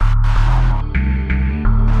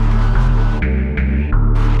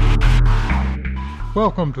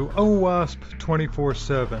Welcome to OWASP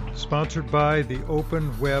 24/7, sponsored by the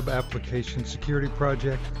Open Web Application Security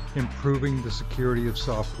Project, improving the security of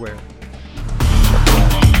software.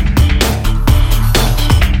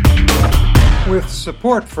 With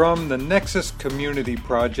support from the Nexus Community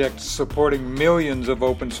Project, supporting millions of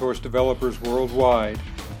open source developers worldwide,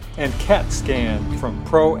 and CAT-SCAN from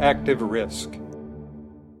Proactive Risk.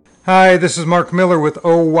 Hi, this is Mark Miller with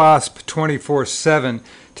OWASP 24/7.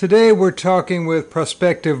 Today we're talking with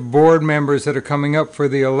prospective board members that are coming up for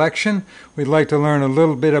the election. We'd like to learn a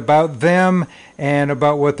little bit about them and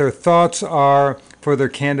about what their thoughts are for their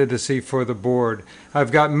candidacy for the board.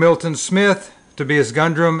 I've got Milton Smith, Tobias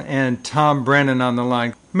Gundrum, and Tom Brennan on the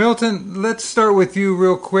line. Milton, let's start with you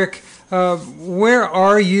real quick. Where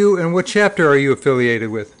are you and what chapter are you affiliated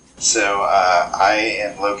with? So I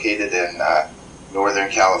am located in Northern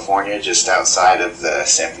California, just outside of the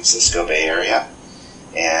San Francisco Bay Area.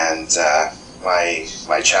 And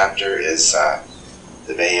my chapter is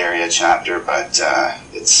the Bay Area chapter, but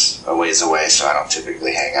it's a ways away, so I don't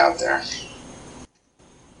typically hang out there.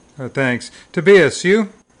 Thanks. Tobias, you?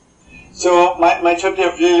 So my chapter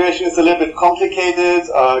affiliation is a little bit complicated.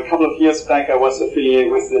 A couple of years back I was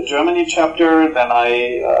affiliated with the Germany chapter, then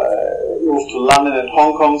I moved to London and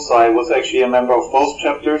Hong Kong, so I was actually a member of both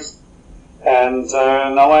chapters. And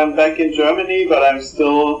now I'm back in Germany, but I'm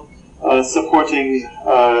still supporting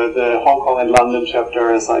the Hong Kong and London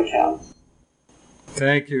chapter as I can.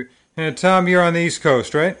 Thank you. And Tom, you're on the East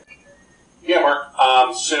Coast, right? Yeah, Mark.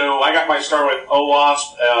 So I got my start with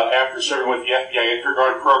OWASP after serving with the FBI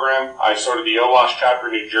InterGuard program. I started the OWASP chapter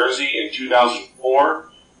in New Jersey in 2004,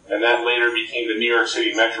 and that later became the New York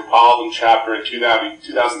City Metropolitan chapter in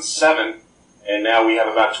 2007. And now we have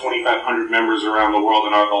about 2,500 members around the world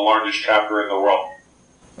and are the largest chapter in the world.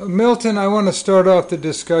 Milton, I want to start off the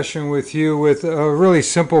discussion with you with a really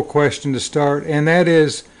simple question to start, and that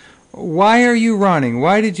is, why are you running?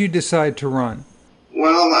 Why did you decide to run?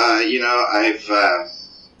 Well, I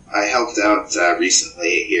helped out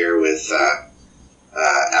recently here with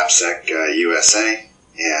AppSec USA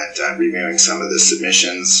and reviewing some of the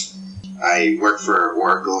submissions. I work for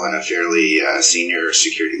Oracle in a fairly senior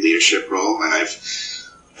security leadership role, and I've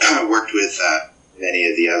worked with many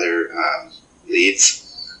of the other leads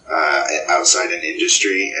outside in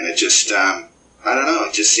industry, and it just, I don't know,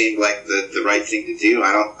 it just seemed like the right thing to do.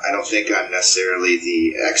 I don't think I'm necessarily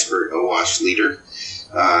the expert OWASP leader,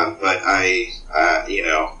 but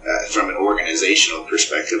from an organizational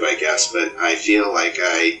perspective, I guess, but I feel like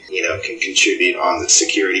I, can contribute on the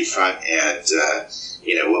security front and,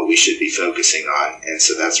 what we should be focusing on. And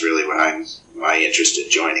so that's really what my interest in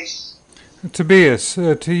joining. Tobias,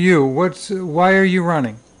 to you, why are you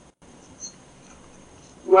running?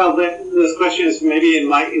 Well, this question is maybe in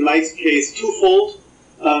my case twofold.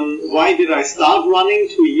 Why did I start running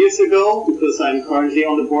 2 years ago? Because I'm currently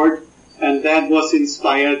on the board, and that was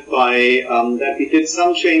inspired by that we did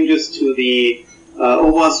some changes to the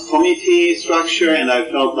OWASP committee structure, and I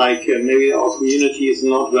felt like maybe our community is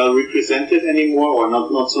not well represented anymore, or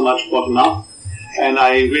not so much bottom up, and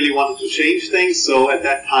I really wanted to change things. So at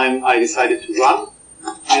that time I decided to run.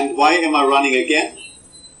 And why am I running again?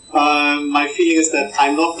 My feeling is that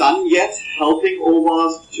I'm not done yet helping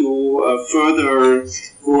OWASP to further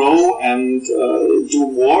grow and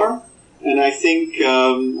do more. And I think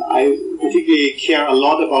I particularly care a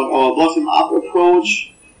lot about our bottom-up approach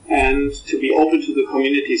and to be open to the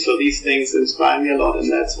community. So these things inspire me a lot,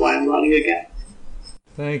 and that's why I'm running again.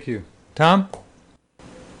 Thank you. Tom?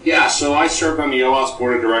 Yeah, so I served on the OWASP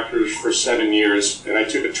Board of Directors for 7 years, and I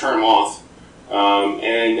took a term off.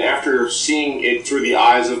 And after seeing it through the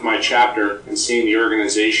eyes of my chapter and seeing the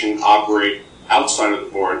organization operate outside of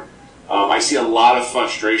the board, I see a lot of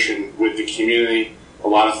frustration with the community, a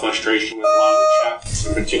lot of frustration with a lot of the chapters,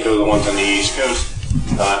 in particular the ones on the East Coast.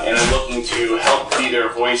 And I'm looking to help be their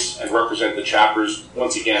voice and represent the chapters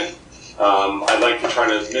once again. I'd like to try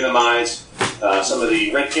to minimize some of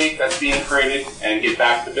the red tape that's being created and get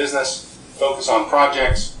back to business, focus on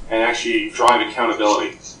projects, and actually drive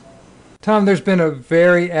accountability. Tom, there's been a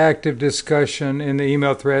very active discussion in the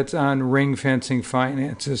email threads on ring fencing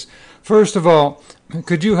finances. First of all,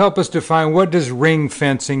 could you help us define what does ring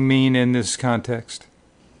fencing mean in this context?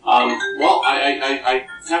 Well, I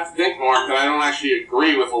have to think, Mark, that I don't actually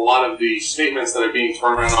agree with a lot of the statements that are being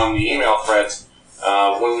thrown around on the email threads.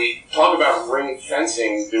 When we talk about ring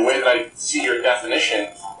fencing, the way that I see your definition,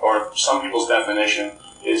 or some people's definition,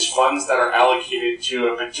 is funds that are allocated to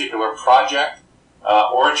a particular project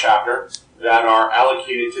or a chapter that are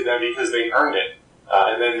allocated to them because they earned it.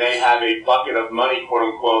 And then they have a bucket of money, quote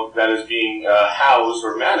unquote, that is being housed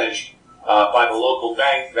or managed by the local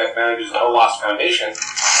bank that manages the OWASP Foundation,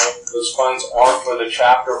 those funds are for the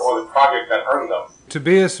chapter or the project that earned them.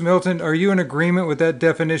 Tobias, Milton, are you in agreement with that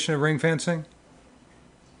definition of ring fencing?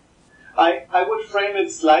 I would frame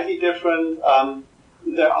it slightly different.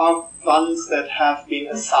 There are funds that have been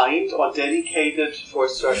assigned or dedicated for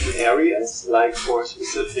certain areas, like for a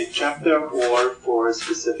specific chapter or for a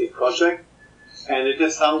specific project. And it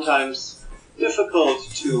is sometimes difficult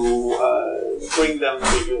to bring them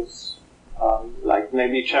to use. Like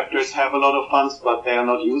maybe chapters have a lot of funds, but they are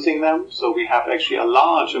not using them. So we have actually a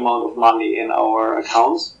large amount of money in our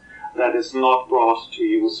accounts that is not brought to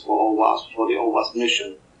use for OWASP, for the OWASP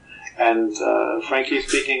mission. And frankly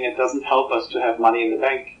speaking, it doesn't help us to have money in the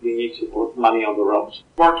bank. We need to put money on the road.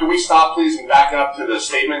 Mark, can we stop, please, and back up to the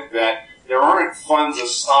statement that there aren't funds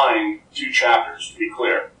assigned to chapters, to be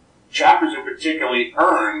clear. Chapters in particularly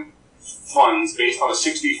earn funds based on a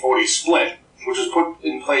 60-40 split, which was put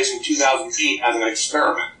in place in 2008 as an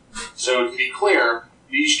experiment. So to be clear,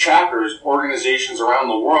 these chapters, organizations around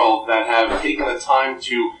the world that have taken the time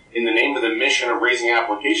to, in the name of the mission of raising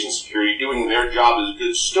application security, doing their job as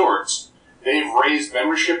good stewards, they've raised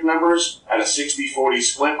membership numbers at a 60-40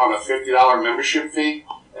 split on a $50 membership fee,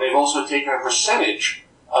 and they've also taken a percentage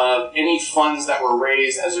of any funds that were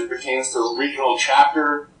raised as it pertains to regional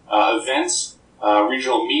chapter events,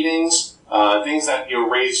 regional meetings, things that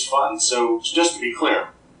raise funds. So just to be clear.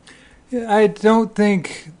 I don't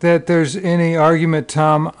think that there's any argument,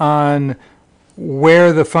 Tom, on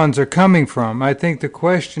where the funds are coming from. I think the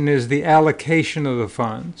question is the allocation of the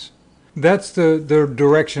funds. That's the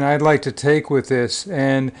direction I'd like to take with this.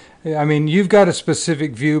 And, I mean, you've got a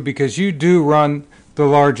specific view because you do run the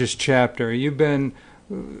largest chapter. You've been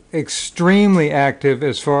extremely active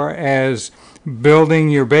as far as building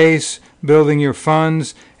your base, building your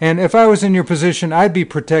funds. And if I was in your position, I'd be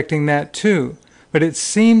protecting that too. But it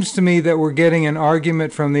seems to me that we're getting an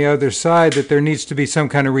argument from the other side that there needs to be some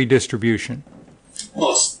kind of redistribution.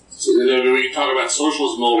 Well, we can talk about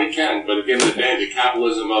socialism all we can, but at the end of the day, the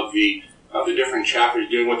capitalism of the different chapters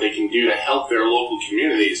doing what they can do to help their local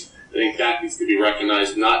communities, I think that needs to be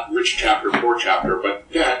recognized, not rich chapter, poor chapter, but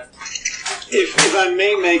yeah. If I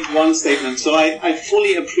may make one statement, so I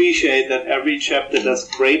fully appreciate that every chapter does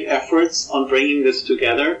great efforts on bringing this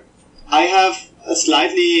together. I have a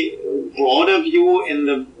slightly broader view in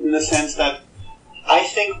the sense that I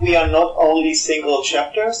think we are not only single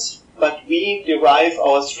chapters, but we derive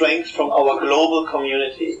our strength from our global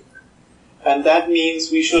community. And that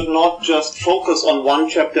means we should not just focus on one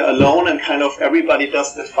chapter alone and kind of everybody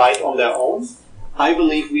does the fight on their own. I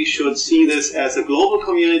believe we should see this as a global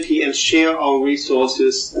community and share our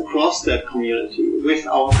resources across that community with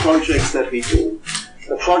our projects that we do.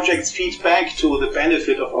 The projects feed back to the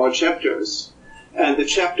benefit of our chapters, and the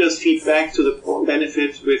chapters feed back to the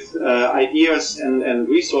benefit with ideas and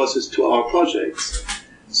resources to our projects.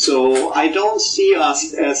 So I don't see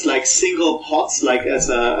us as like single pots, like as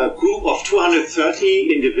a group of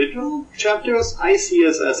 230 individual chapters. I see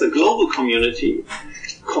us as a global community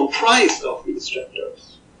comprised of these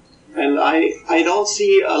chapters. And I don't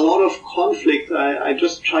see a lot of conflict. I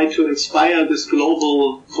just try to inspire this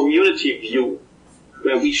global community view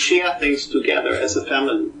where we share things together as a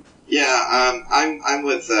family. Yeah, I'm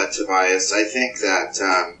with Tobias. I think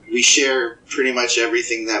that we share pretty much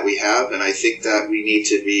everything that we have, and I think that we need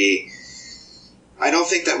to be... I don't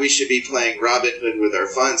think that we should be playing Robin Hood with our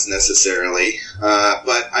funds necessarily,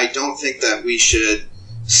 but I don't think that we should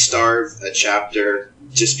starve a chapter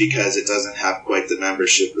just because it doesn't have quite the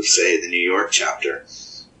membership of, say, the New York chapter.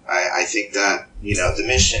 I think that, the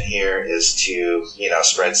mission here is to,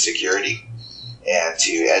 spread security and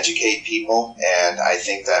to educate people, and I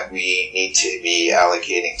think that we need to be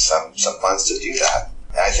allocating some funds to do that.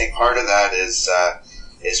 And I think part of that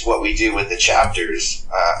is what we do with the chapters.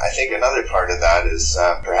 I think another part of that is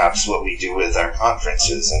perhaps what we do with our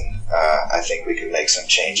conferences, and I think we can make some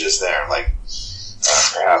changes there, like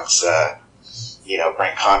perhaps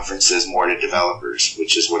bring conferences more to developers,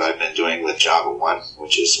 which is what I've been doing with Java 1,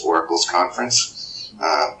 which is Oracle's conference.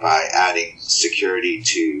 By adding security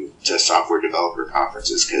to software developer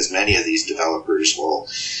conferences, because many of these developers will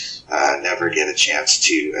never get a chance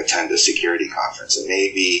to attend a security conference. And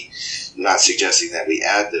maybe I'm not suggesting that we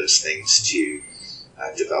add those things to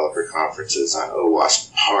developer conferences on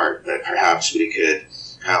OWASP part, but perhaps we could,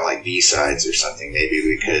 kind of like B-Sides or something, maybe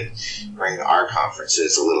we could bring our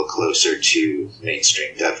conferences a little closer to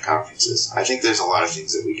mainstream dev conferences. I think there's a lot of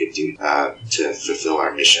things that we could do to fulfill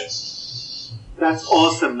our mission. That's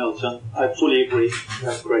awesome, Milton. I fully agree.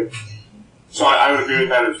 That's great. So I would agree with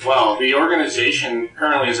that as well. The organization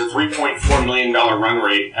currently has a $3.4 million run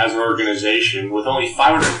rate as an organization with only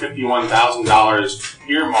 $551,000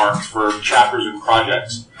 earmarked for chapters and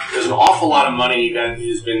projects. There's an awful lot of money that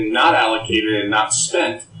has been not allocated and not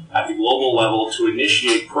spent at the global level to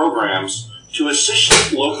initiate programs to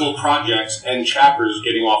assist local projects and chapters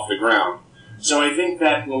getting off the ground. So I think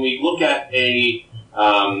that when we look at a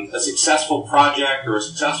successful project or a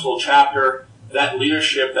successful chapter, that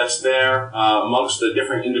leadership that's there amongst the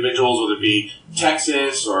different individuals, whether it be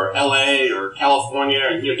Texas or LA or California,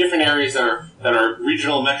 or, different areas that are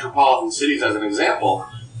regional metropolitan cities, as an example,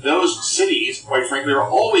 those cities, quite frankly, are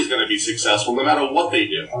always going to be successful no matter what they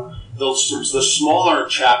do. The smaller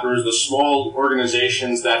chapters, the small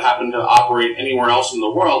organizations that happen to operate anywhere else in the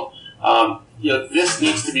world, this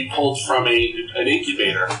needs to be pulled from an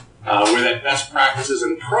incubator where that best practices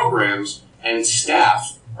and programs and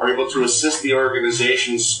staff are able to assist the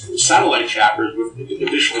organization's satellite chapters with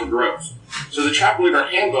additional growth. So the Chapter Leader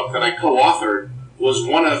Handbook that I co-authored was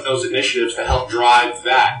one of those initiatives to help drive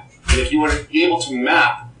that. And if you were to be able to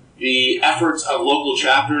map the efforts of local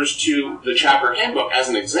chapters to the Chapter Handbook as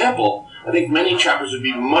an example, I think many chapters would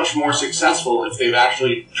be much more successful if they've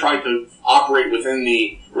actually tried to operate within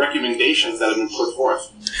the recommendations that have been put forth.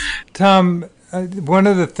 Tom, one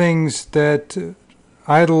of the things that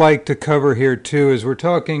I'd like to cover here too is we're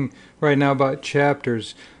talking right now about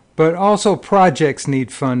chapters, but also projects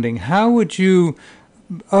need funding. How would you,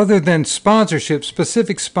 other than sponsorship,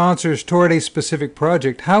 specific sponsors toward a specific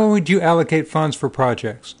project, how would you allocate funds for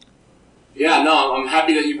projects? Yeah, no, I'm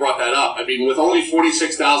happy that you brought that up. I mean, with only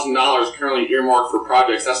 $46,000 currently earmarked for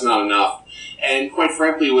projects, that's not enough. And quite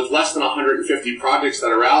frankly, with less than 150 projects that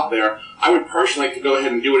are out there, I would personally like to go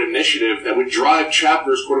ahead and do an initiative that would drive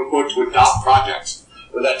chapters, quote unquote, to adopt projects.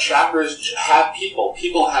 Where that chapters have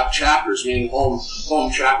people have chapters, meaning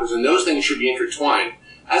home chapters, and those things should be intertwined.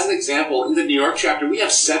 As an example, in the New York chapter, we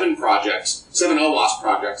have 7 OWASP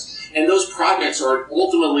projects, and those projects are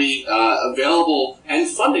ultimately available, and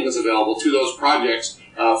funding is available to those projects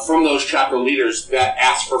from those chapter leaders that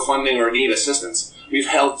ask for funding or need assistance. We've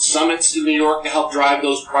held summits in New York to help drive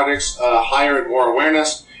those projects higher and more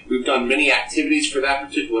awareness. We've done many activities for that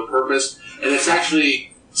particular purpose, and it's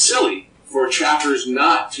actually silly for chapters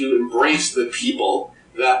not to embrace the people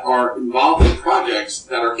that are involved in projects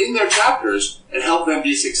that are in their chapters and help them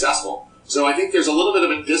be successful. So I think there's a little bit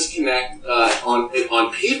of a disconnect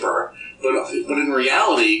on paper, but in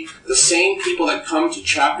reality, the same people that come to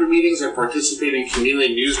chapter meetings and participate in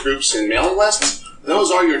community news groups and mailing lists,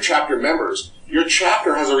 those are your chapter members. Your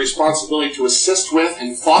chapter has a responsibility to assist with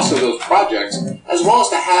and foster those projects, as well as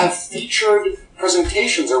to have featured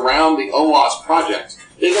presentations around the OWASP project.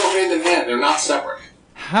 They go hand in hand. They're not separate.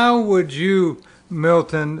 How would you,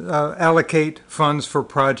 Milton, allocate funds for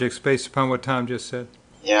projects based upon what Tom just said?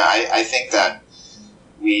 Yeah, I think that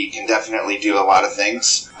we can definitely do a lot of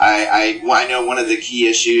things. I know one of the key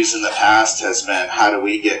issues in the past has been how do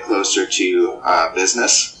we get closer to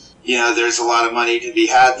business. There's a lot of money to be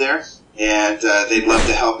had there, and they'd love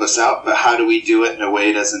to help us out, but how do we do it in a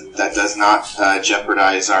way that does not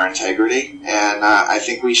jeopardize our integrity? And I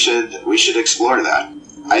think we should explore that.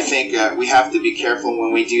 I think we have to be careful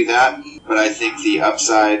when we do that, but I think the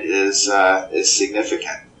upside is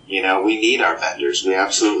significant. We need our vendors. We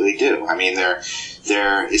absolutely do. I mean,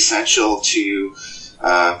 they're essential to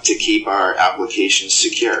keep our applications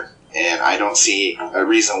secure. And I don't see a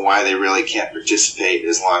reason why they really can't participate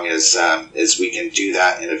as long as we can do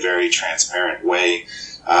that in a very transparent way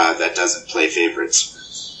that doesn't play favorites.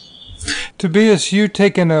 Tobias, you've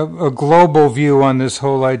taken a global view on this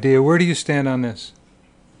whole idea. Where do you stand on this?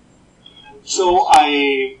 So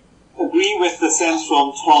I agree with the sense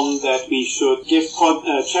from Tom that we should give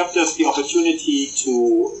chapters the opportunity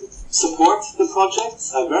to support the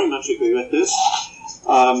projects. I very much agree with this.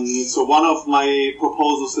 So one of my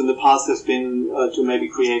proposals in the past has been to maybe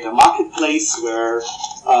create a marketplace where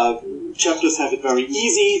chapters have it very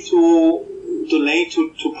easy to donate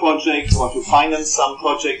to projects or to finance some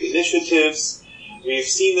project initiatives. We've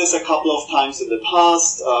seen this a couple of times in the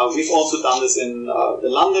past. We've also done this in the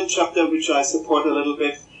London chapter, which I support a little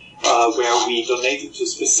bit, where we donated to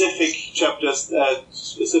specific chapters,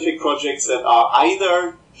 specific projects that are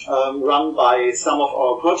either run by some of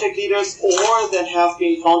our project leaders or that have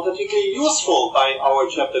been found particularly useful by our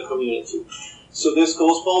chapter community. So this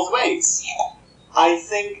goes both ways. I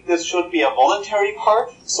think this should be a voluntary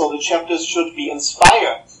part, so the chapters should be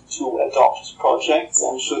inspired to adopt projects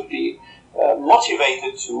and should be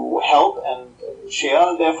motivated to help and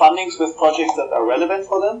share their fundings with projects that are relevant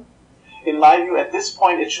for them. in my view, at this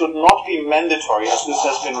point, it should not be mandatory, as this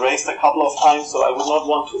has been raised a couple of times, so I would not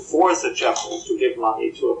want to force a chapter to give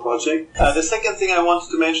money to a project. The second thing I wanted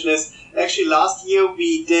to mention is, actually last year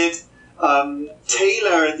we did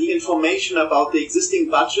tailor the information about the existing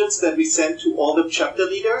budgets that we sent to all the chapter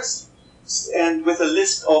leaders, and with a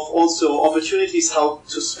list of also opportunities how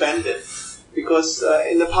to spend it. Because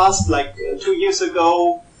in the past, like 2 years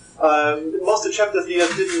ago, most of the chapter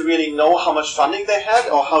leaders didn't really know how much funding they had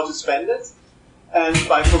or how to spend it. And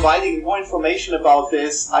by providing more information about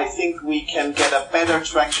this, I think we can get a better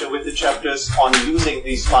traction with the chapters on using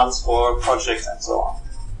these funds for projects and so on.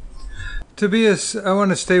 Tobias, I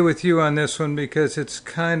want to stay with you on this one because it's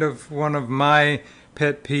kind of one of my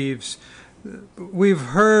pet peeves. We've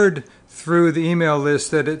heard through the email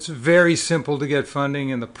list that it's very simple to get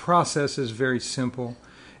funding and the process is very simple.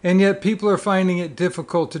 And yet people are finding it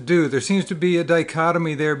difficult to do. There seems to be a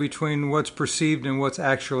dichotomy there between what's perceived and what's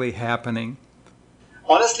actually happening.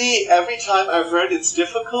 Honestly, every time I've heard it's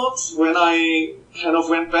difficult, when I kind of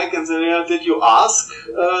went back and said, yeah, did you ask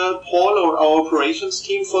Paul or our operations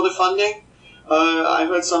team for the funding? I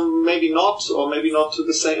heard some maybe not, or maybe not to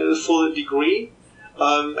the same full degree.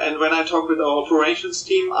 And when I talk with our operations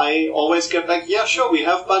team, I always get back, yeah, sure, we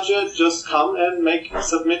have budget, just come and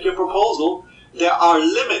submit your proposal. There are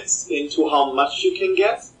limits into how much you can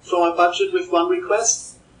get from a budget with one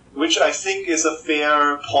request, which I think is a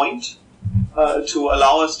fair point to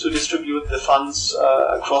allow us to distribute the funds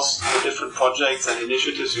across the different projects and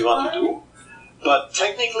initiatives we want to do. But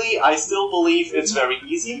technically, I still believe it's very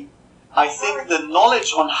easy. I think the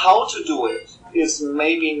knowledge on how to do it is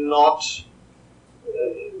maybe not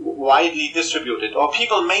widely distributed, or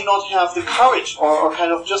people may not have the courage or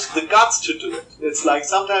kind of just the guts to do it. It's like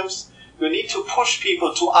sometimes you need to push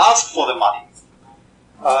people to ask for the money.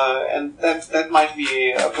 And that might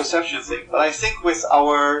be a perception thing. But I think with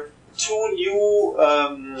our two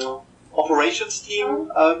new operations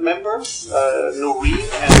team members, Noreen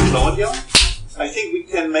and Claudia, I think we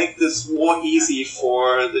can make this more easy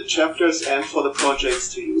for the chapters and for the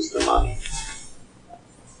projects to use the money.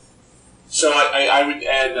 So I would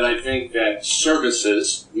add that I think that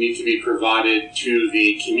services need to be provided to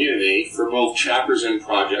the community for both chapters and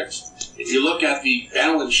projects. If you look at the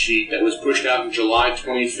balance sheet that was pushed out in July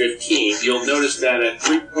 2015, you'll notice that at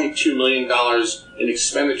 $3.2 million in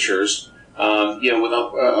expenditures, with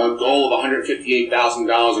a goal of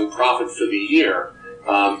 $158,000 in profit for the year,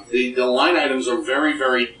 the line items are very,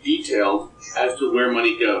 very detailed as to where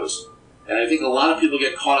money goes. And I think a lot of people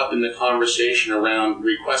get caught up in the conversation around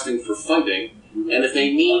requesting for funding, and if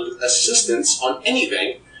they need assistance on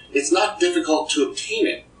anything, it's not difficult to obtain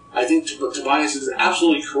it. I think Tobias is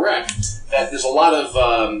absolutely correct that there's a lot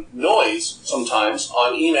of noise sometimes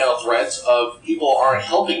on email threads of people aren't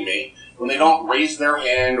helping me when they don't raise their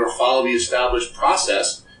hand or follow the established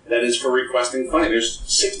process that is for requesting funding. There's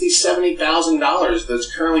 $60,000, $70,000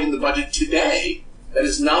 that's currently in the budget today that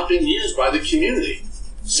has not been used by the community.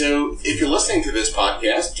 So if you're listening to this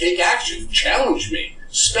podcast, take action, challenge me,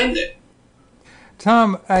 spend it.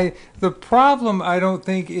 Tom, the problem I don't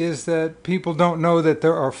think is that people don't know that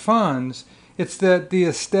there are funds. It's that the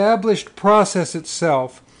established process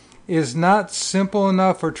itself is not simple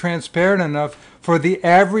enough or transparent enough for the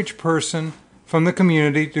average person from the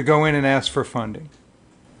community to go in and ask for funding.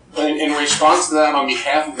 In response to that, on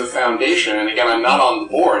behalf of the foundation, and again, I'm not on the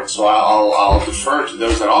board, so I'll defer to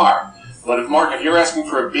those that are. But if you're asking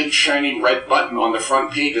for a big shiny red button on the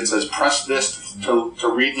front page that says press this to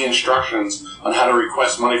read the instructions on how to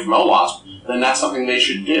request money from OWASP, then that's something they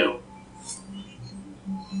should do.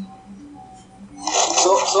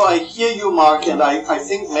 So I hear you, Mark, and I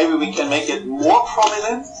think maybe we can make it more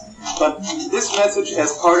prominent. But this message,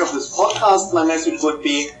 as part of this podcast, my message would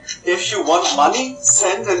be, if you want money,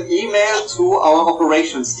 send an email to our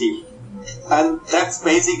operations team. And that's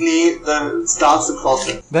basically starts the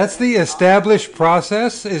process. That's the established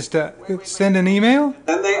process, is to send an email?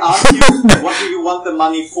 Then they ask you, what do you want the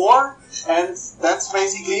money for? And that's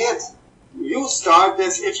basically it. You start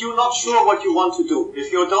this, if you're not sure what you want to do,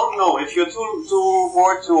 if you don't know, if you're too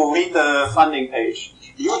bored to read the funding page,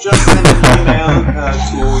 you just send an email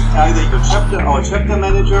to either your chapter or chapter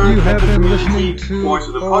manager, you have been listening to or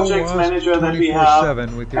to the project manager that we have,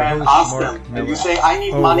 with your and host, ask Mark them. Miller. And you say, I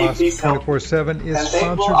need money, please help. 24/7 is And they will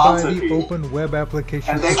sponsored by answer the you. Open Web Application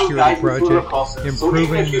And they will Security guide you through the Project, process. So even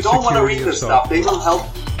improving if you the don't want to read security this of stuff, software. they will help.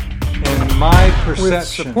 And my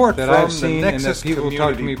perception support that from I've the seen and that Nexus people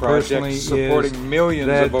talk to me personally is supporting millions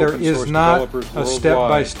that of there open is source not developers a worldwide,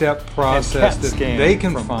 step-by-step process and that CAT they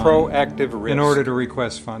can from find Proactive Risk. in order to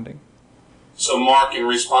request funding. So, Mark, in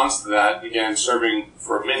response to that, again, serving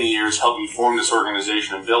for many years, helping form this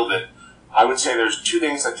organization and build it, I would say there's two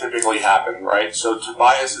things that typically happen, right? So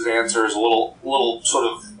Tobias's answer is a little sort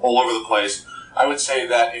of all over the place. I would say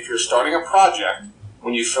that if you're starting a project,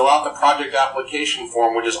 when you fill out the project application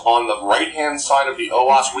form, which is on the right-hand side of the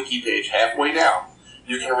OWASP wiki page, halfway down,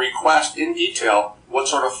 you can request in detail what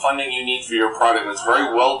sort of funding you need for your project. It's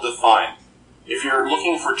very well defined. If you're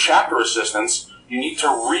looking for chapter assistance, you need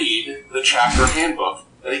to read the chapter handbook.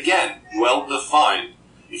 And again, well defined.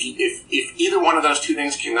 If either one of those two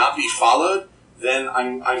things cannot be followed, then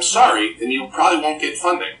I'm sorry, then you probably won't get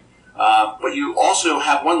funding. But you also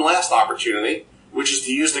have one last opportunity, which is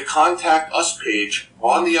to use the Contact Us page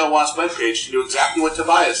on the OWASP webpage to do exactly what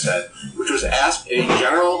Tobias said, which was ask a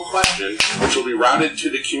general question, which will be routed to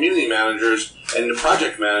the community managers and the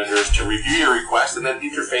project managers to review your request and then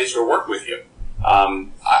interface or work with you.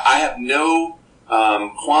 I have no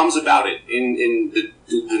qualms about it. In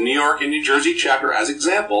the New York and New Jersey chapter, as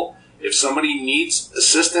example, if somebody needs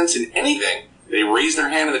assistance in anything, they raise their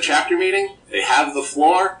hand in the chapter meeting, they have the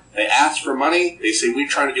floor, they ask for money, they say, we're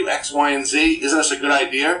trying to do X, Y, and Z, isn't this a good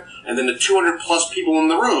idea? And then the 200 plus people in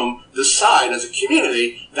the room decide as a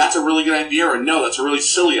community, that's a really good idea, or no, that's a really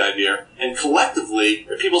silly idea. And collectively,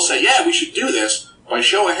 if people say, yeah, we should do this, by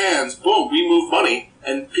show of hands, boom, we move money,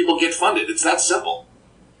 and people get funded. It's that simple.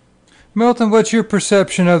 Milton, what's your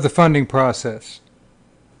perception of the funding process?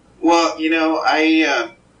 Well,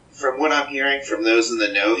 from what I'm hearing from those in the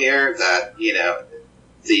know here, that,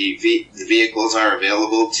 the vehicles are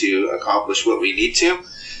available to accomplish what we need to.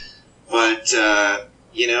 But,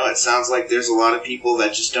 it sounds like there's a lot of people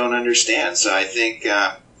that just don't understand. So I think,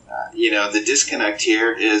 the disconnect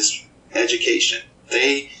here is education.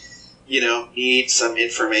 They, need some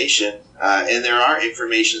information. And there are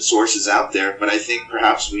information sources out there, but I think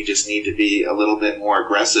perhaps we just need to be a little bit more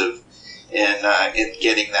aggressive in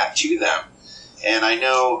getting that to them. And I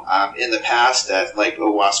know in the past at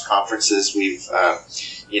OWASP conferences, we've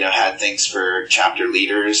had things for chapter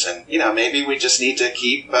leaders, and maybe we just need to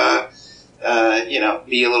keep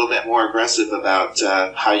be a little bit more aggressive about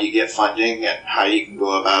how you get funding and how you can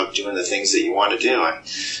go about doing the things that you want to do, and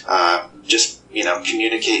just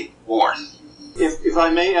communicate more. If I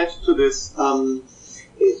may add to this, in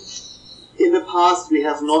the past we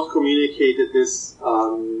have not communicated this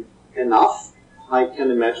enough. I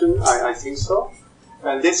can imagine. I think so.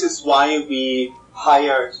 And this is why we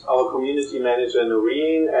hired our community manager,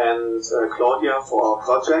 Noreen, and Claudia for our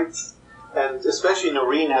projects. And especially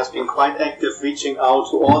Noreen has been quite active reaching out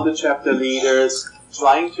to all the chapter leaders,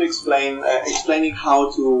 trying to explaining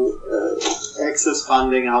how to access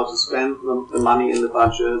funding, how to spend the money in the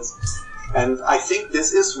budgets. And I think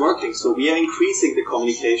this is working. So we are increasing the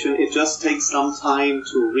communication. It just takes some time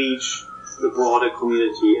to reach the broader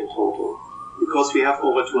community in total, because we have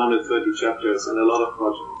over 230 chapters and a lot of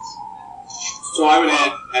projects. So I would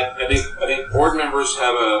add, I think board members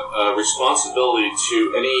have a responsibility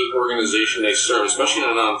to any organization they serve, especially in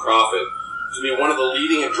a nonprofit, to be one of the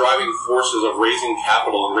leading and driving forces of raising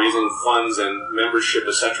capital and raising funds and membership,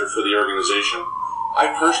 etc., for the organization.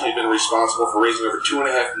 I've personally been responsible for raising over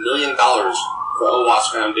 $2.5 million for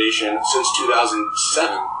OWASP Foundation since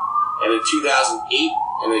 2007, and in 2008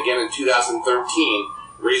 and again in 2013.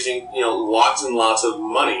 Raising, lots and lots of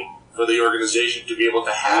money for the organization to be able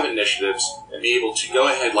to have initiatives and be able to go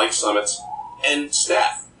ahead like summits and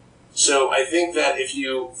staff. So I think that if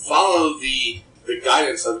you follow the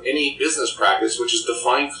guidance of any business practice, which is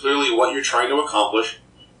define clearly what you're trying to accomplish,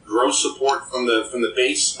 grow support from the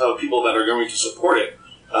base of people that are going to support it.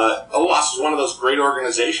 OWASP is one of those great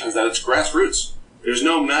organizations that it's grassroots. There's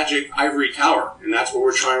no magic ivory tower, and that's what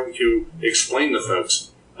we're trying to explain to folks.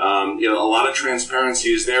 A lot of transparency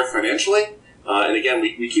is there financially, and again,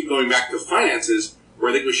 we keep going back to finances,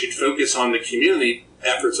 where I think we should focus on the community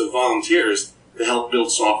efforts of volunteers to help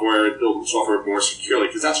build software more securely,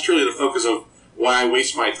 because that's truly the focus of why I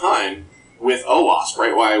waste my time with OWASP,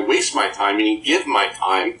 right? Why I waste my time, meaning give my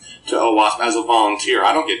time to OWASP as a volunteer.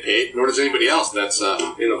 I don't get paid, nor does anybody else that's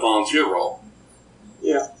in a volunteer role.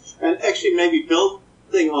 Yeah, and actually maybe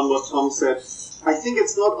building on what Tom said, I think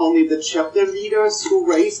it's not only the chapter leaders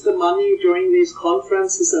who raise the money during these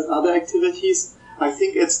conferences and other activities. I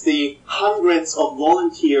think it's the hundreds of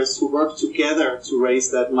volunteers who work together to raise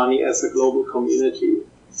that money as a global community.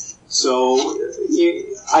 So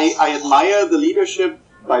I admire the leadership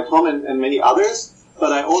by Tom and many others,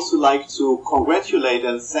 but I also like to congratulate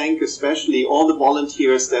and thank especially all the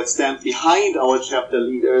volunteers that stand behind our chapter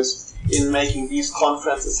leaders in making these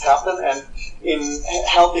conferences happen and in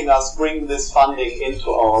helping us bring this funding into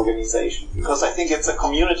our organization. Because I think it's a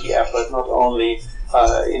community effort, not only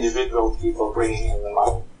individual people bringing in the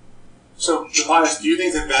money. So, Tobias, do you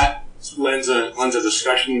think that lends a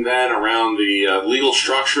discussion then around the legal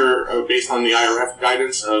structure based on the IRF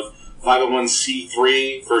guidance of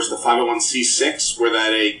 501c3 versus the 501c6, where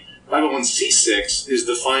that a 501c6 is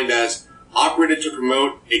defined as operated to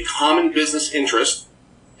promote a common business interest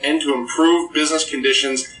and to improve business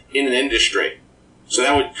conditions in an industry. So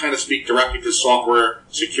that would kind of speak directly to software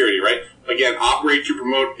security, right? Again, operate to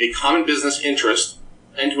promote a common business interest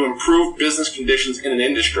and to improve business conditions in an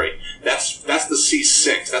industry. That's the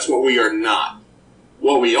C6. That's what we are not.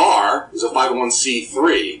 What we are is a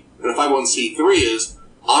 501c3, and a 501c3 is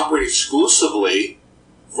operate exclusively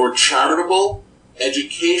for charitable,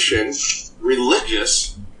 education,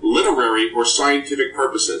 religious, literary, or scientific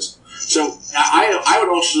purposes. So I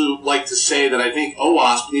would also like to say that I think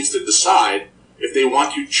OWASP needs to decide if they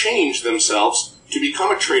want to change themselves to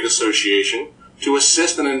become a trade association, to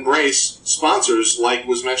assist and embrace sponsors like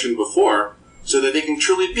was mentioned before, so that they can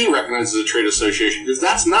truly be recognized as a trade association, because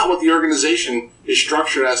that's not what the organization is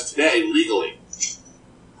structured as today legally.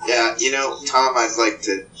 Yeah, Tom, I'd like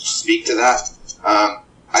to speak to that.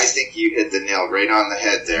 I think you hit the nail right on the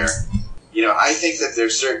head there. I think that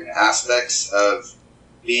there's certain aspects of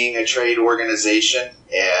being a trade organization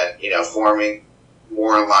and, forming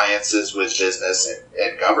more alliances with business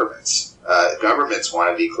and governments. Governments want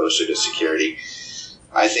to be closer to security.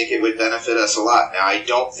 I think it would benefit us a lot. Now, I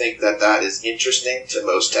don't think that is interesting to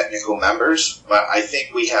most technical members, but I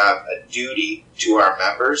think we have a duty to our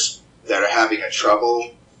members that are having a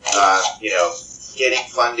trouble, getting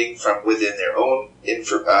funding from within their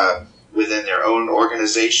own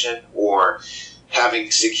organization, or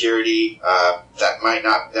having security that might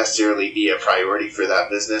not necessarily be a priority for that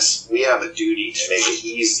business. We have a duty to make it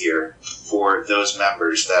easier for those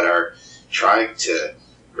members that are trying to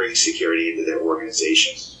bring security into their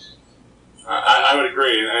organization. I would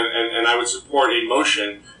agree, and I would support a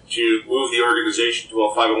motion to move the organization to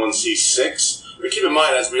a 501c6. But keep in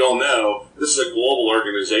mind, as we all know, this is a global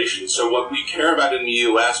organization, so what we care about in the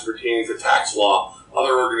U.S. pertaining to tax law,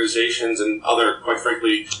 other organizations and other, quite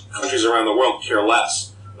frankly, countries around the world care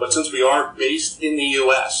less. But since we are based in the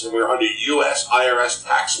U.S. and we're under U.S. IRS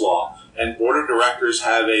tax law, and board of directors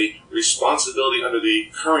have a responsibility under the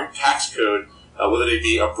current tax code, whether they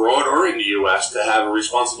be abroad or in the U.S., to have a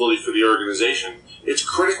responsibility for the organization, it's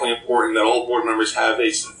critically important that all board members have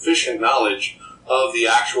a sufficient knowledge of the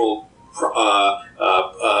actual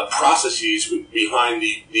processes behind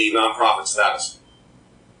the nonprofit status.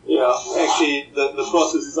 Yeah, actually, the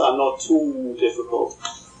processes are not too difficult.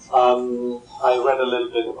 I read a little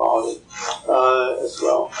bit about it as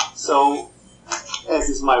well. So, as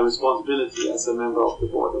is my responsibility as a member of the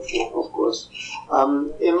board, of course.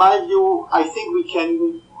 In my view, I think we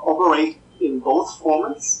can operate in both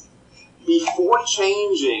formats. Before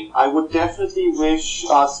changing, I would definitely wish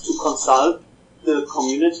us to consult the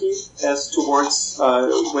community as towards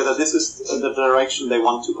whether this is the direction they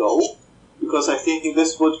want to go, because I think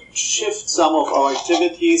this would shift some of our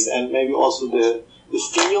activities and maybe also the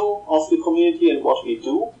feel of the community and what we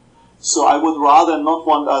do. So I would rather not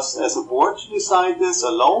want us as a board to decide this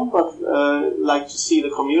alone, but like to see the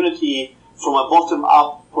community from a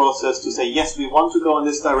bottom-up process to say, yes, we want to go in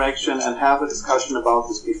this direction, and have a discussion about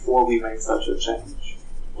this before we make such a change.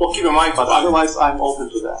 Well, keep in mind, but otherwise I'm open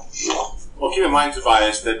to that. Yeah. Well, keep in mind,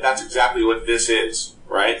 Tobias, that that's exactly what this is,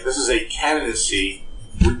 right? This is a candidacy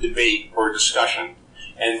debate or discussion,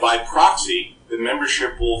 and by proxy, the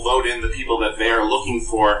membership will vote in the people that they are looking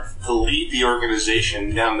for to lead the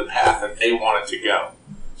organization down the path that they want it to go.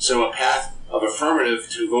 So a path of affirmative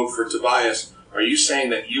to vote for Tobias, are you saying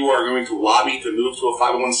that you are going to lobby to move to a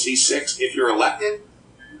 501c6 if you're elected?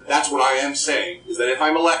 That's what I am saying, is that if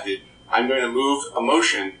I'm elected, I'm going to move a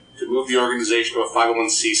motion to move the organization to a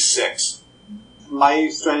 501c6. My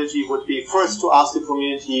strategy would be first to ask the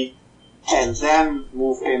community and then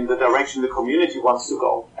move in the direction the community wants to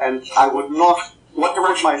go. And I would not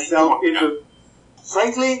put myself into...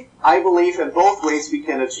 Frankly, I believe in both ways we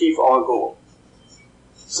can achieve our goal.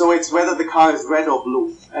 So it's whether the car is red or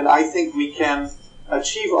blue. And I think we can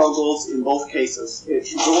achieve our goals in both cases. In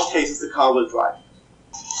both cases, the car will drive.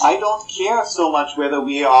 I don't care so much whether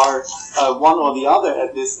we are one or the other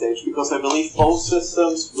at this stage, because I believe both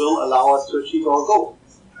systems will allow us to achieve our goal.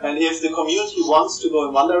 And if the community wants to go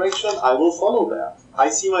in one direction, I will follow that. I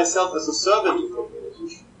see myself as a servant to the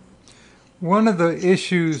community. One of the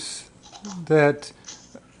issues that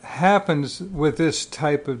happens with this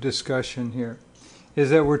type of discussion here is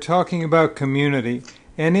that we're talking about community.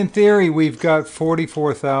 And in theory, we've got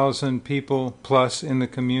 44,000 people plus in the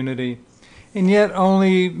community. And yet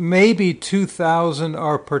only maybe 2,000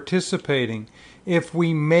 are participating. If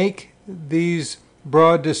we make these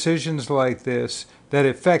broad decisions like this that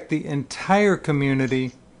affect the entire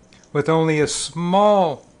community with only a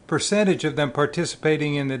small percentage of them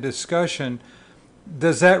participating in the discussion,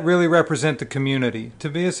 does that really represent the community?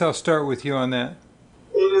 Tobias, I'll start with you on that.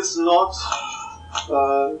 It is not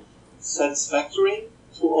satisfactory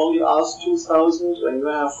to only ask 2,000 when you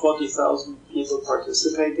have 40,000 people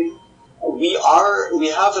participating. We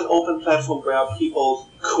have an open platform where people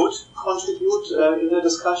could contribute in the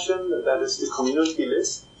discussion. That is the community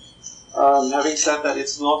list. Having said that,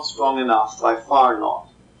 it's not strong enough, by far not.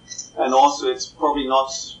 And also, it's probably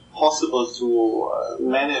not possible to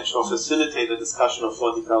manage or facilitate a discussion of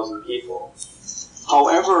 40,000 people.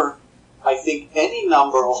 However, I think any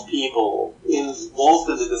number of people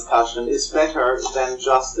involved in the discussion is better than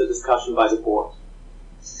just the discussion by the board.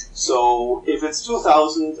 So if it's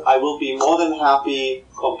 2,000, I will be more than happy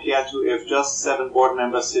compared to if just 7 board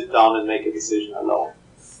members sit down and make a decision alone.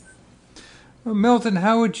 Well, Milton,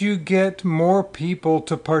 how would you get more people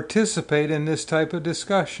to participate in this type of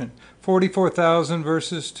discussion? 44,000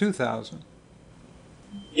 versus 2,000.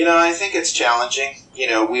 I think it's challenging.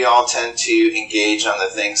 We all tend to engage on the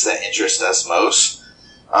things that interest us most.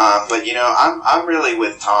 But I'm really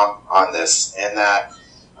with Tom on this, and that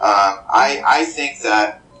I think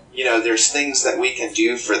that there's things that we can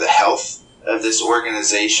do for the health of this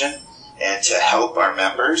organization and to help our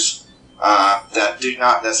members that do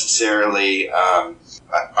not necessarily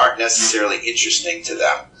aren't necessarily interesting to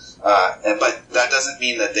them. But that doesn't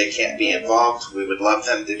mean that they can't be involved. We would love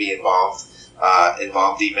them to be involved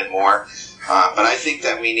even more. But I think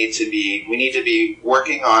that we need to be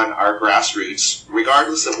working on our grassroots,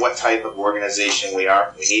 regardless of what type of organization we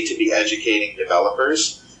are. We need to be educating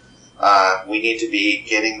developers. We need to be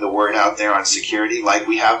getting the word out there on security, like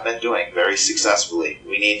we have been doing very successfully.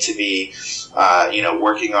 We need to be,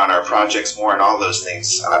 working on our projects more and all those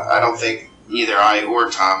things. I don't think either I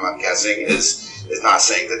or Tom, I'm guessing, is not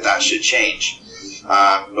saying that should change.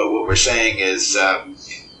 But what we're saying is,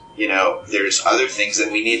 there's other things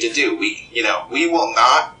that we need to do. We will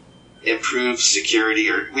not improve security,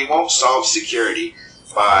 or we won't solve security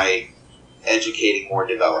by educating more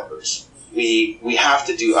developers. We have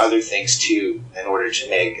to do other things too in order to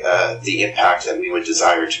make the impact that we would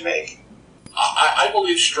desire to make. I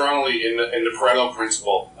believe strongly in the Pareto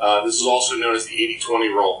principle. This is also known as the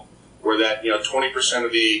 80-20 rule, where that 20%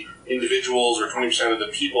 of the individuals or 20% of the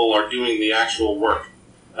people are doing the actual work.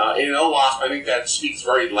 In OWASP, I think that speaks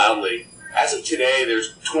very loudly. As of today,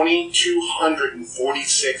 there's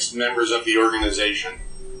 2,246 members of the organization.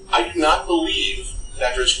 I do not believe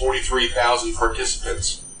that there's 43,000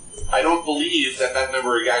 participants. I don't believe that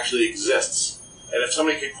number actually exists. And if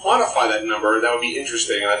somebody could quantify that number, that would be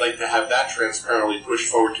interesting, and I'd like to have that transparently pushed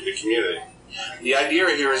forward to the community. The idea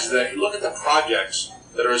here is that if you look at the projects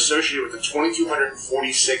that are associated with the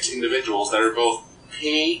 2,246 individuals that are both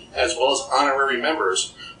paid as well as honorary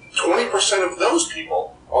members, 20% of those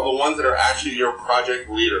people are the ones that are actually your project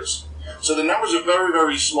leaders. So the numbers are very,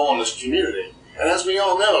 very small in this community. And as we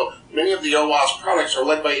all know, many of the OWASP products are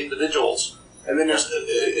led by individuals. And then there's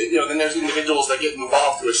individuals that get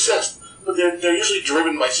involved to assist. But they're usually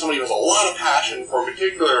driven by somebody who has a lot of passion for a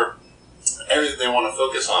particular area that they want to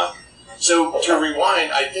focus on. So to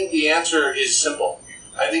rewind, I think the answer is simple.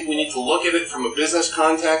 I think we need to look at it from a business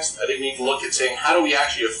context. I think we need to look at saying, how do we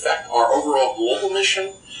actually affect our overall global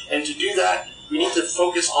mission? And to do that, we need to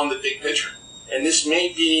focus on the big picture. And this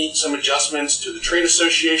may be some adjustments to the trade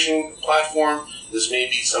association platform. This may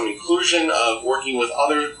be some inclusion of working with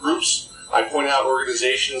other groups. I point out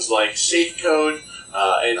organizations like SafeCode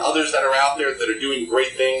and others that are out there that are doing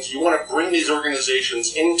great things. You want to bring these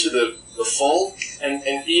organizations into the fold and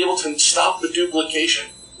be able to stop the duplication.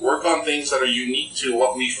 Work on things that are unique to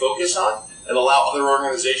what we focus on and allow other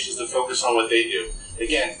organizations to focus on what they do.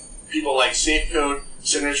 Again, people like SafeCode,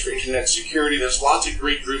 Centers for Internet Security, there's lots of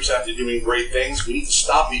great groups out there doing great things. We need to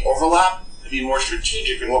stop the overlap and be more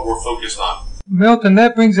strategic in what we're focused on. Milton,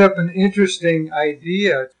 that brings up an interesting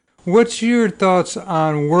idea. What's your thoughts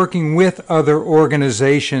on working with other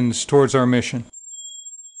organizations towards our mission?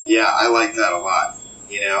 Yeah, I like that a lot.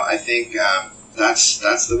 I think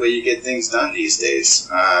that's the way you get things done these days.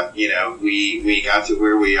 We got to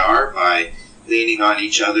where we are by leaning on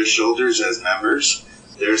each other's shoulders as members.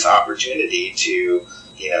 There's opportunity to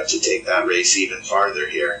take that race even farther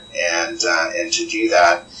here, and to do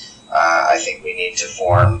that, I think we need to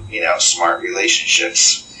form smart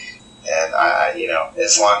relationships. And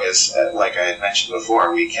as long as, like I had mentioned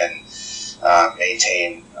before, we can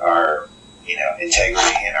maintain our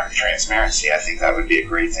integrity and our transparency, I think that would be a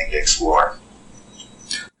great thing to explore.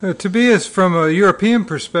 Tobias, from a European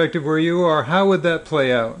perspective where you are, how would that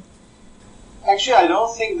play out? Actually, I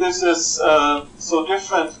don't think this is so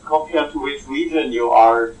different compared to which region you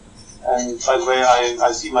are. And by the way,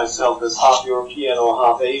 I see myself as half European or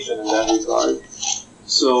half Asian in that regard.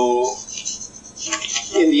 So,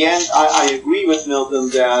 in the end, I agree with Milton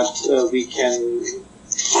that we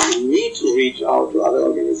need to reach out to other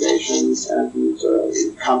organizations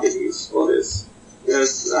and companies for this.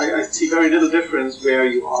 I see very little difference where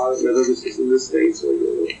you are, whether this is in the States or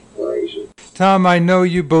Europe or Asia. Tom, I know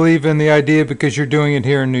you believe in the idea because you're doing it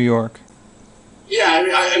here in New York. Yeah,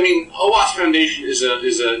 I mean, OWASP Foundation is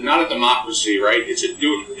a not a democracy, right? It's a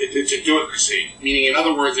do-it-cracy. Meaning, in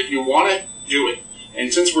other words, if you want it, do it.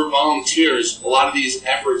 And since we're volunteers, a lot of these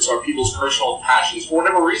efforts are people's personal passions for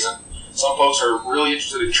whatever reason. Some folks are really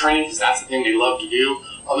interested in training because that's the thing they love to do.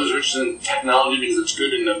 Others are interested in technology because it's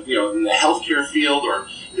good in the healthcare field, or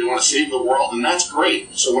they want to save the world, and that's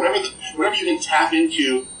great. So whatever you can tap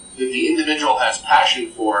into that the individual has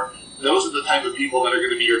passion for, those are the type of people that are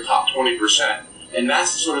going to be your top 20%. And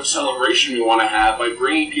that's the sort of celebration we want to have by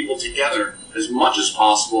bringing people together as much as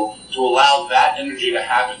possible to allow that energy to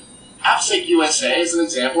happen. AppSec USA, as an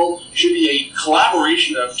example, should be a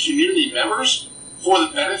collaboration of community members for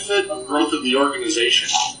the benefit of growth of the organization.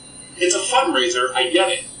 It's a fundraiser, I get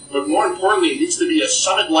it, but more importantly, it needs to be a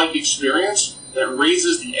summit-like experience that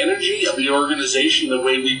raises the energy of the organization the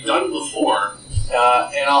way we've done before.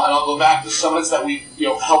 And I'll go back to summits that we've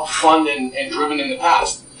helped fund and driven in the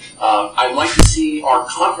past. I'd like to see our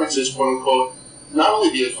conferences, quote-unquote, not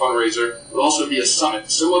only be a fundraiser, but also be a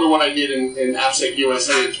summit, similar to what I did in AppSec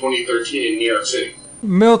USA in 2013 in New York City.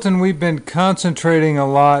 Milton, we've been concentrating a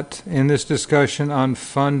lot in this discussion on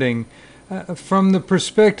funding. From the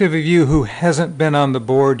perspective of you who hasn't been on the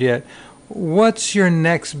board yet, what's your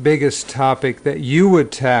next biggest topic that you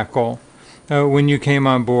would tackle when you came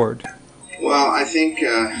on board? Well, I think,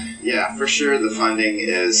 for sure the funding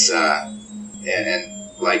is, and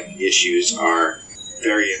issues are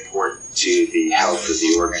very important to the health of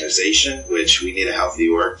the organization, which we need a healthy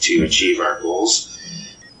org to achieve our goals.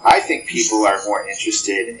 I think people are more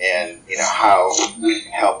interested in, how we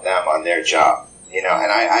can help them on their job, and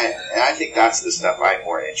I think that's the stuff I'm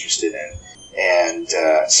more interested in. And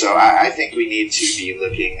so I think we need to be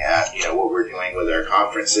looking at, what we're doing with our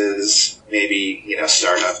conferences, maybe,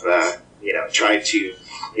 start up, try to,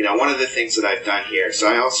 one of the things that I've done here,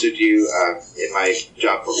 so I also do, in my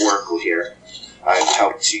job for Oracle here, I've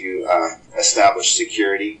helped to establish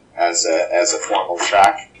security as a formal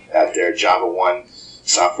track at their Java 1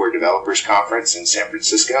 Software Developers Conference in San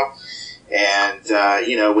Francisco. And,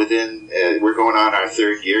 we're going on our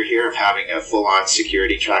third year here of having a full-on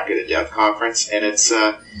security track at a dev conference, and it's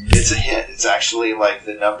a hit. It's actually like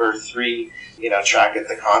the number 3, track at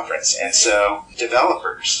the conference. And so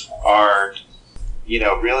developers are,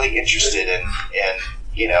 really interested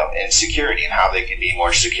in security and how they can be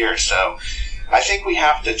more secure. So I think we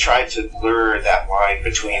have to try to blur that line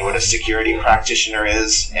between what a security practitioner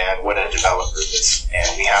is and what a developer is. And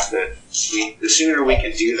the sooner we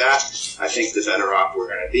can do that, I think the better off we're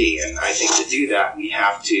going to be. And I think to do that, we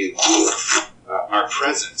have to move our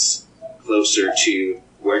presence closer to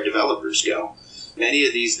where developers go. Many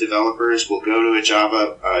of these developers will go to a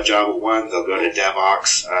Java 1, they'll go to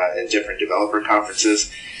DevOps and different developer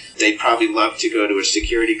conferences. They'd probably love to go to a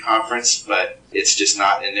security conference, but it's just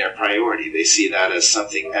not in their priority. They see that as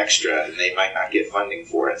something extra, and they might not get funding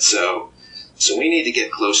for it. So we need to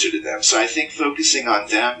get closer to them. So I think focusing on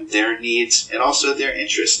them, their needs, and also their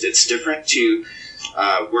interests. It's different to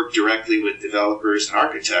work directly with developers and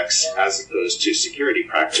architects as opposed to security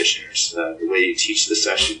practitioners. The way you teach the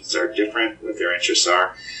sessions are different, what their interests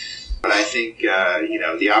are. But I think,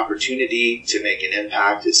 the opportunity to make an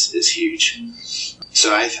impact is huge.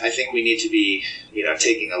 So I think we need to be,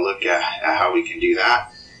 taking a look at how we can do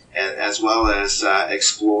that, and as well as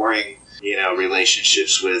exploring,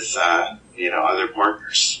 relationships with, other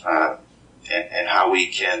partners, and how we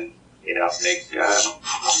can, make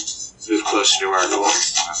move closer to our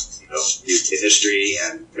goals, industry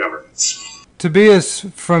and governments. Tobias,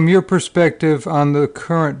 from your perspective on the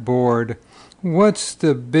current board, what's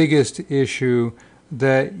the biggest issue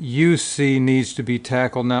that you see needs to be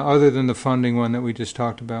tackled now, other than the funding one that we just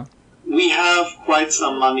talked about? We have quite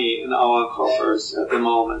some money in our coffers at the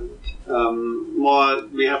moment.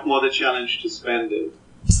 We have more the challenge to spend it,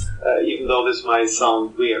 even though this might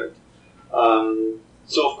sound weird.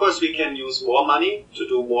 So of course we can use more money to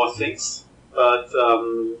do more things, but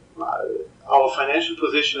our financial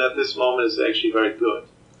position at this moment is actually very good.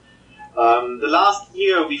 The last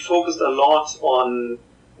year we focused a lot on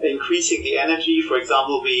increasing the energy. For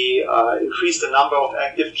example, we increased the number of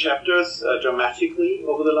active chapters dramatically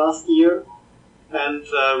over the last year, and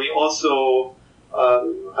we also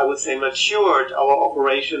I would say, matured our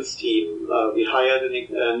operations team. We hired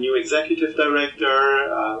a new executive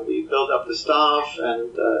director, we built up the staff,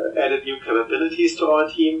 and added new capabilities to our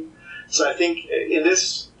team. So I think in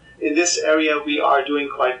this area we are doing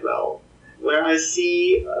quite well. Where I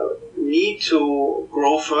see need to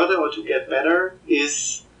grow further or to get better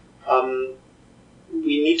is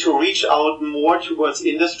we need to reach out more towards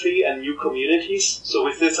industry and new communities. So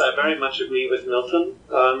with this, I very much agree with Milton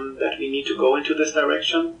that we need to go into this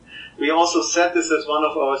direction. We also set this as one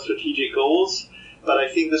of our strategic goals, but I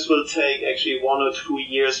think this will take actually 1 or 2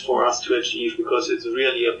 years for us to achieve because it's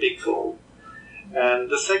really a big goal. And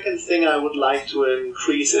the second thing I would like to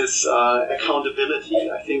increase is accountability.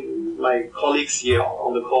 I think my colleagues here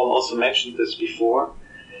on the call also mentioned this before.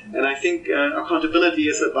 And I think accountability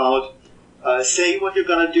is about say what you're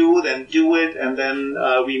going to do, then do it, and then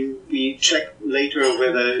we check later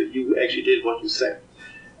whether you actually did what you said.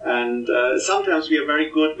 And sometimes we are very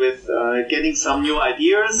good with getting some new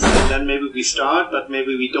ideas, and then maybe we start, but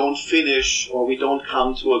maybe we don't finish or we don't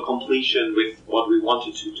come to a completion with what we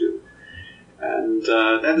wanted to do. And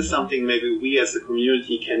that is something maybe we as a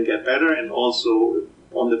community can get better, and also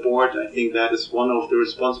on the board, I think that is one of the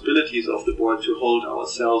responsibilities of the board to hold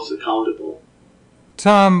ourselves accountable.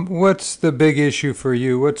 Tom, what's the big issue for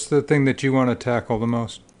you? What's the thing that you want to tackle the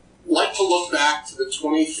most? I'd like to look back to the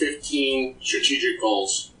 2015 strategic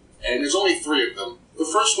goals, and there's only 3 of them. The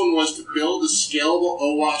first one was to build a scalable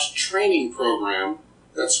OWASP training program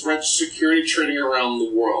that spreads security training around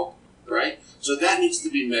the world, right? So that needs to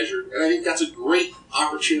be measured, and I think that's a great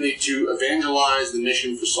opportunity to evangelize the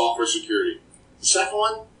mission for software security. The second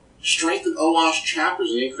one, strengthen OWASP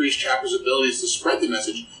chapters and increase chapters' abilities to spread the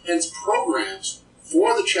message, hence programs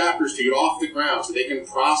for the chapters to get off the ground so they can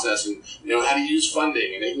process and know how to use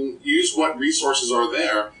funding, and they can use what resources are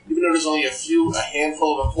there, even though there's only a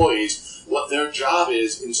handful of employees, what their job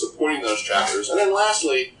is in supporting those chapters. And then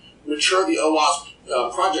lastly, mature the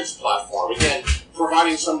OWASP projects platform. Again,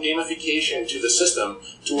 providing some gamification to the system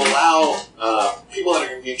to allow people that are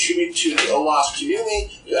going to contribute to the OWASP community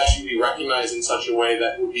to actually be recognized in such a way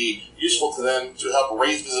that would be useful to them to help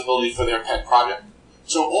raise visibility for their pet project.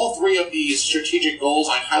 So all 3 of these strategic goals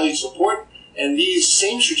I highly support, and these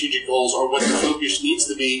same strategic goals are what the focus needs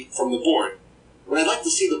to be from the board. What I'd like to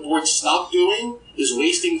see the board stop doing is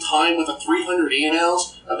wasting time with the 300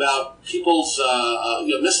 emails about people's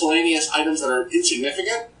miscellaneous items that are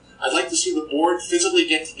insignificant. I'd like to see the board physically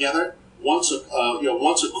get together once a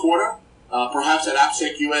quarter, perhaps at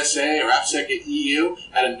AppSec USA or AppSec at EU,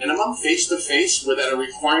 at a minimum, face-to-face, where that a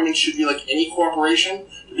requirement should be like any corporation,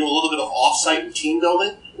 to do a little bit of off-site and team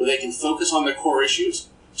building, where they can focus on their core issues.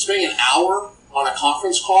 Spending an hour on a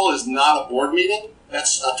conference call is not a board meeting.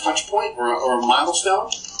 That's a touch point or a milestone.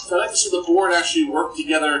 So I'd like to see the board actually work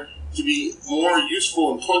together to be more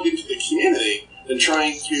useful and plugged into the community than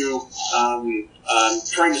trying to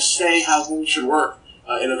say how things should work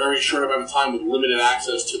in a very short amount of time with limited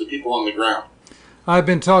access to the people on the ground. I've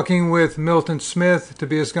been talking with Milton Smith,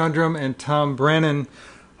 Tobias Gundrum, and Tom Brennan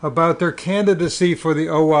about their candidacy for the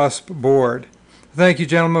OWASP board. Thank you,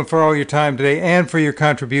 gentlemen, for all your time today and for your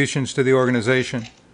contributions to the organization.